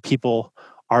managing other people?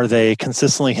 Are they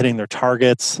consistently hitting their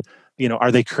targets?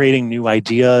 Are they creating new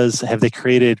ideas? Have they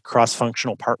created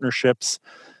cross-functional partnerships?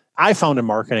 I found in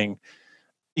marketing,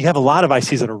 you have a lot of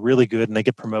ICs that are really good and they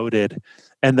get promoted.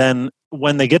 And then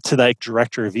when they get to that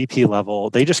director or VP level,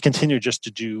 they just continue just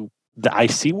to do the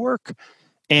IC work.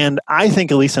 And I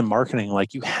think, at least in marketing,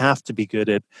 like you have to be good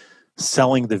at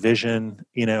selling the vision,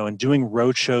 and doing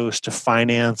roadshows to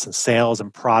finance and sales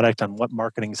and product on what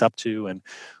marketing's up to and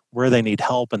where they need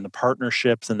help and the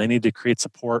partnerships, and they need to create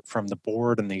support from the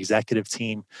board and the executive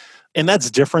team. And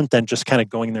that's different than just kind of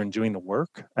going there and doing the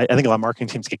work. I think a lot of marketing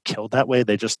teams get killed that way.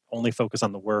 They just only focus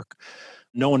on the work.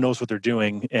 No one knows what they're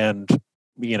doing. And,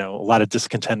 a lot of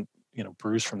discontent,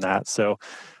 brews from that. So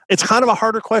it's kind of a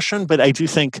harder question, but I do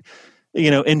think,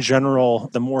 in general,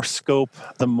 the more scope,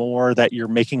 the more that you're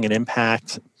making an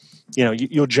impact,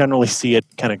 you'll generally see it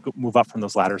kind of move up from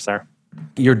those ladders there.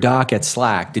 Your doc at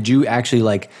Slack, did you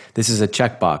actually this is a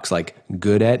checkbox, like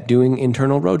good at doing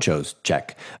internal roadshows,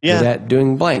 check. Yeah. Good at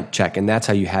doing blank, check. And that's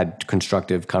how you had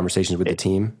constructive conversations with the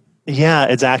team? Yeah,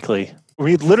 exactly.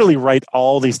 We literally write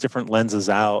all these different lenses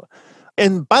out.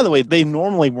 And by the way, they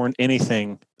normally weren't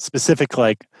anything specific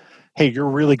like, hey, you're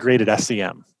really great at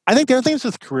SEM. I think the other things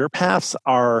with career paths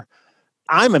are,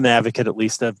 I'm an advocate at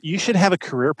least of, you should have a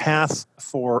career path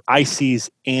for ICs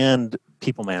and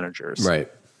people managers.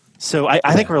 Right. So I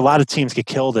think where a lot of teams get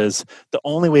killed is the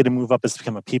only way to move up is to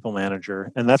become a people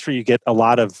manager. And that's where you get a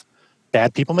lot of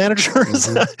bad people managers.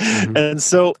 Mm-hmm. And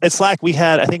so at Slack, we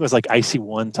had, I think it was like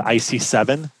IC1 to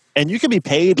IC7. And you can be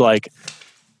paid like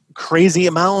crazy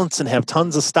amounts and have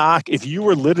tons of stock if you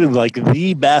were literally like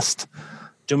the best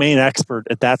domain expert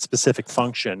at that specific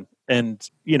function. And,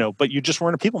 but you just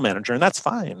weren't a people manager, and that's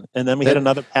fine. And then we had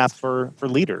another path for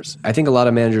leaders. I think a lot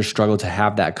of managers struggle to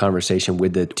have that conversation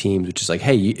with the teams, which is like,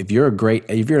 hey, if you're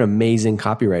an amazing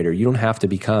copywriter, you don't have to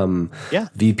become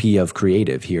VP of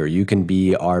creative here. You can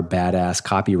be our badass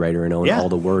copywriter and own all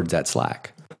the words at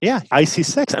Slack. Yeah,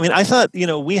 IC6. I mean, I thought,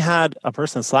 we had a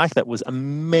person in Slack that was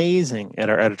amazing at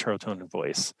our editorial tone and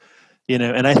voice,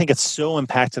 and I think it's so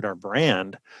impacted our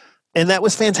brand. And that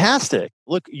was fantastic.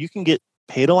 Look, you can get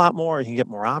paid a lot more. You can get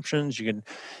more options. You can,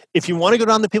 if you want to go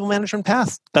down the people management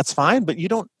path, that's fine, but you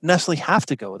don't necessarily have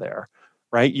to go there,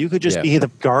 right? You could just be the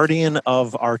guardian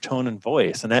of our tone and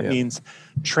voice. And that means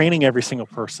training every single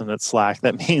person at Slack.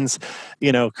 That means,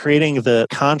 creating the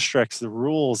constructs, the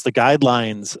rules, the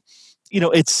guidelines.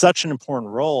 It's such an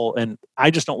important role. And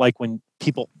I just don't like when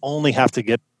people only have to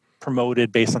get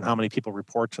promoted based on how many people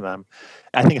report to them.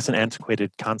 I think it's an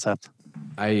antiquated concept.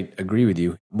 I agree with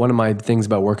you. One of my things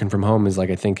about working from home is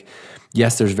I think,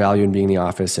 yes, there's value in being in the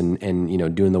office and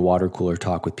doing the water cooler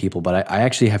talk with people. But I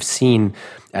actually have seen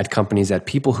at companies that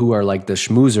people who are like the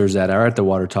schmoozers that are at the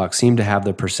water talk seem to have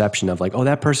the perception of like, oh,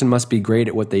 that person must be great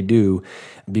at what they do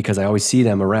because I always see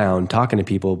them around talking to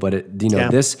people. But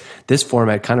this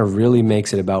format kind of really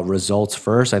makes it about results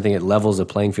first. I think it levels the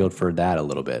playing field for that a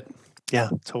little bit. Yeah,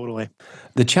 totally.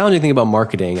 The challenging thing about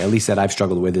marketing, at least that I've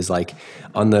struggled with, is like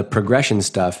on the progression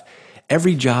stuff,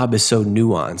 every job is so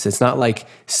nuanced. It's not like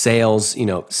sales,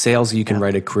 sales, you can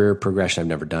write a career progression. I've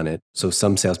never done it. So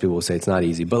some salespeople will say it's not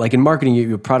easy. But like in marketing,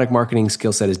 your product marketing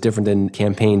skill set is different than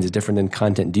campaigns, is different than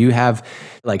content. Do you have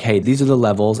like, hey, these are the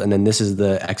levels, and then this is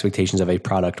the expectations of a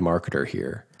product marketer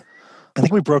here? I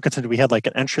think we broke it into, we had like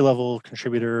an entry-level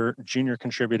contributor, junior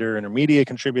contributor, intermediate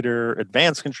contributor,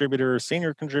 advanced contributor,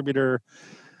 senior contributor,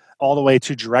 all the way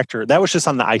to director. That was just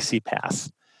on the IC path.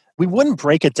 We wouldn't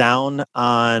break it down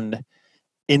on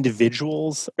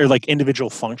individuals or like individual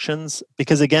functions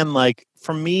because again, like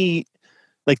for me,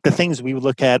 like the things we would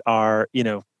look at are,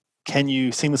 can you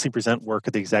seamlessly present work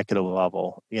at the executive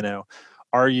level?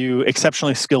 Are you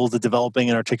exceptionally skilled at developing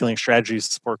and articulating strategies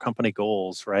to support company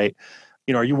goals, right?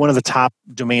 Are you one of the top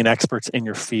domain experts in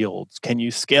your field? Can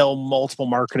you scale multiple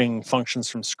marketing functions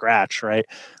from scratch, right?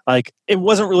 Like it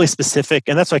wasn't really specific.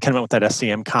 And that's why I kind of went with that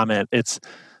SEM comment.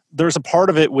 There's a part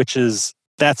of it which is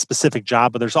that specific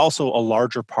job, but there's also a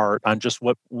larger part on just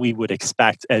what we would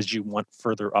expect as you went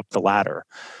further up the ladder.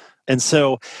 And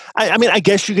so, I mean, I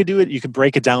guess you could do it. You could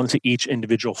break it down to each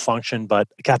individual function, but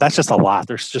God, that's just a lot.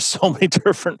 There's just so many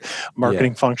different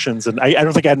marketing functions, and I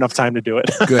don't think I had enough time to do it.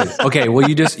 Good. Okay. Well,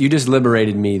 you just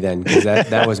liberated me then, because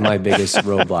that was my biggest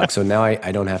roadblock. So now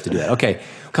I don't have to do that. Okay.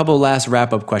 A couple of last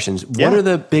wrap up questions. What are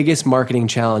the biggest marketing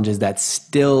challenges that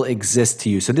still exist to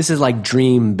you? So this is like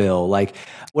dream Bill. Like,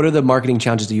 what are the marketing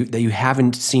challenges that you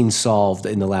haven't seen solved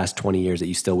in the last 20 years that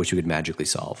you still wish you could magically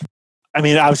solve? I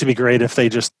mean, obviously, it'd be great if they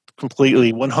just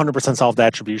completely 100% solved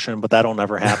attribution, but that'll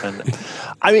never happen.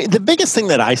 I mean, the biggest thing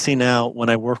that I see now when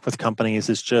I work with companies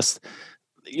is just,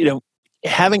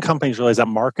 having companies realize that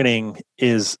marketing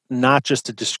is not just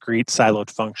a discrete siloed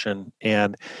function.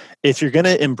 And if you're going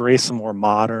to embrace a more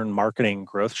modern marketing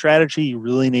growth strategy, you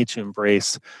really need to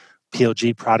embrace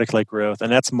PLG, product-led growth,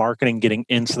 and that's marketing getting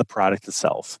into the product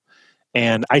itself.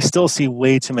 And I still see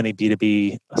way too many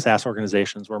B2B SaaS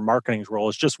organizations where marketing's role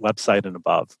is just website and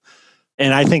above.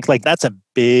 And I think that's a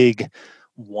big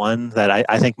one that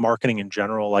I think marketing in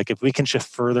general, if we can shift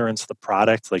further into the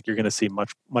product, you're going to see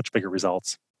much, much bigger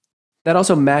results. That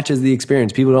also matches the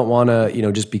experience. People don't want to,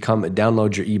 just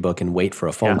download your ebook and wait for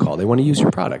a phone call. They want to use your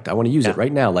product. I want to use it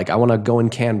right now. I want to go in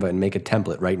Canva and make a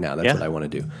template right now. That's what I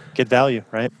want to do. Get value,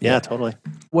 right? Yeah, totally.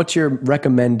 What's your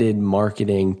recommended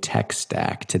marketing tech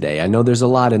stack today? I know there's a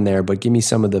lot in there, but give me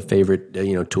some of the favorite,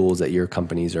 tools that your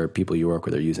companies or people you work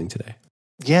with are using today.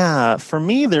 Yeah, for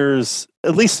me, there's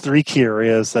at least 3 key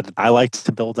areas that I like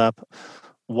to build up.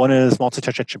 One is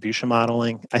multi-touch attribution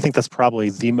modeling. I think that's probably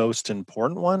the most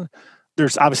important one.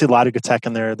 There's obviously a lot of good tech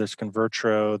in there. There's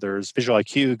Convertro, there's Visual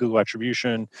IQ, Google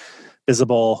Attribution,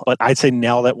 Visible. But I'd say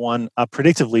nail that one.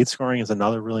 Predictive lead scoring is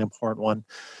another really important one.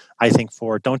 I think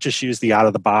don't just use the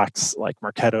out-of-the-box like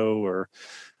Marketo or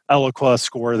Eloqua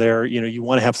score there. You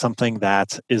want to have something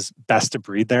that is best to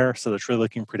breed there. So that's really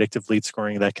looking predictive lead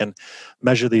scoring that can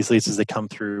measure these leads as they come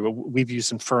through. We've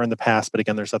used Infer in the past, but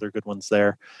again, there's other good ones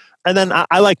there. And then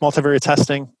I like multivariate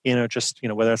testing,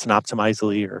 whether it's an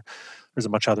Optimizely or there's a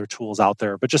bunch of other tools out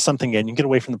there, but just something, and you can get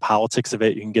away from the politics of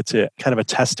it. You can get to kind of a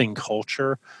testing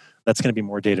culture that's going to be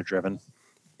more data driven.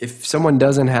 If someone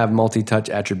doesn't have multi-touch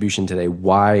attribution today,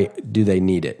 why do they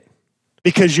need it?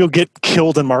 Because you'll get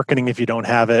killed in marketing if you don't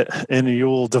have it, and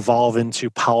you'll devolve into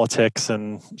politics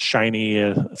and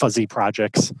shiny, fuzzy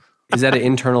projects. Is that an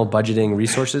internal budgeting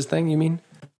resources thing, you mean?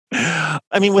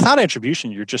 I mean, without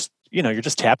attribution, you're just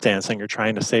tap dancing. You're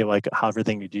trying to say how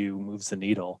everything you do moves the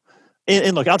needle.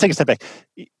 And look, I'll take a step back.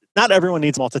 Not everyone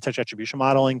needs multi-touch attribution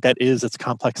modeling. It's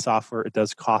complex software. It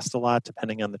does cost a lot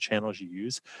depending on the channels you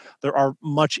use. There are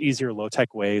much easier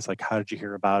low-tech ways, like how did you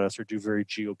hear about us, or do very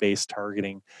geo-based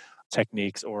targeting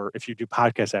techniques, or if you do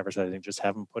podcast advertising, just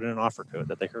have them put in an offer code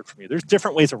that they heard from you. There's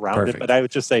different ways around it, but I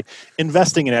would just say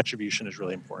investing in attribution is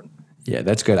really important. Yeah,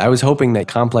 that's good. I was hoping that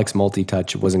complex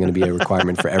multi-touch wasn't going to be a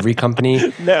requirement for every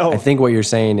company. No. I think what you're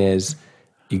saying is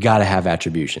you got to have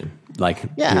attribution, period.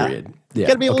 Yeah. You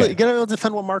got to be able to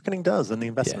defend what marketing does and the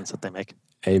investments that they make.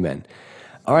 Amen.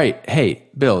 All right. Hey,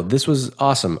 Bill, this was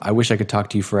awesome. I wish I could talk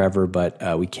to you forever,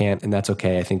 but we can't, and that's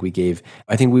okay. I think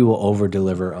we will over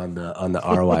deliver on the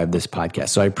ROI of this podcast.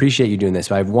 So I appreciate you doing this.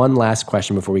 But I have one last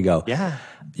question before we go. Yeah.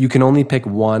 You can only pick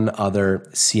one other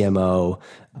CMO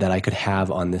that I could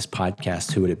have on this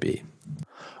podcast. Who would it be?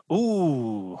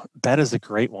 Ooh, that is a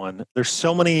great one. There's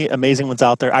so many amazing ones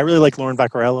out there. I really like Lauren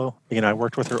Vaccarello. I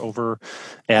worked with her over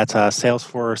at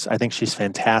Salesforce. I think she's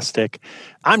fantastic.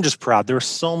 I'm just proud. There are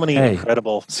so many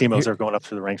incredible CMOs that are going up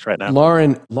through the ranks right now.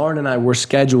 Lauren and I were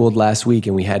scheduled last week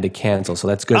and we had to cancel. So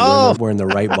that's good. We're in the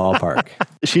right ballpark.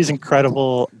 She's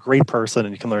incredible, great person,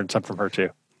 and you can learn something from her too.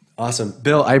 Awesome.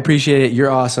 Bill, I appreciate it. You're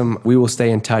awesome. We will stay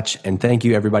in touch. And thank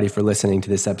you, everybody, for listening to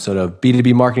this episode of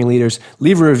B2B Marketing Leaders.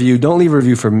 Leave a review. Don't leave a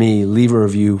review for me. Leave a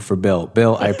review for Bill.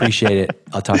 Bill, I appreciate it.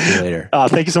 I'll talk to you later.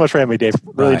 Thank you so much for having me, Dave.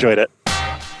 Really enjoyed it.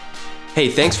 Hey,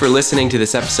 thanks for listening to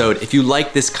this episode. If you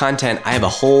like this content, I have a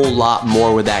whole lot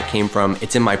more where that came from.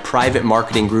 It's in my private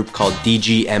marketing group called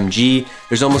DGMG.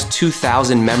 There's almost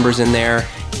 2,000 members in there.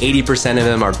 80% of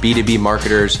them are B2B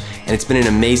marketers, and it's been an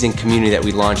amazing community that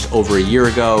we launched over a year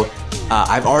ago.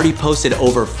 I've already posted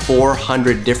over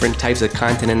 400 different types of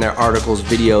content in there, articles,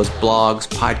 videos, blogs,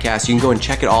 podcasts. You can go and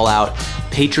check it all out.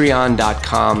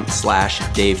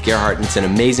 Patreon.com/Dave Gerhardt. And it's an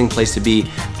amazing place to be.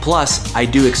 Plus, I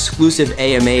do exclusive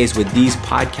AMAs with these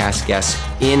podcast guests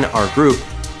in our group.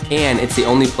 And it's the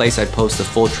only place I post the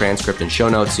full transcript and show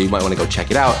notes, so you might want to go check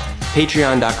it out.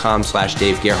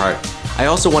 Patreon.com/Dave Gerhardt. I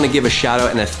also want to give a shout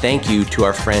out and a thank you to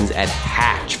our friends at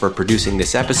Hatch for producing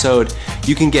this episode.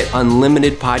 You can get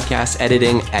unlimited podcast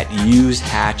editing at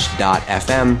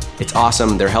usehatch.fm. It's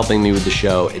awesome. They're helping me with the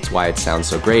show. It's why it sounds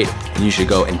so great. And you should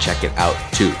go and check it out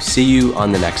too. See you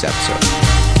on the next episode.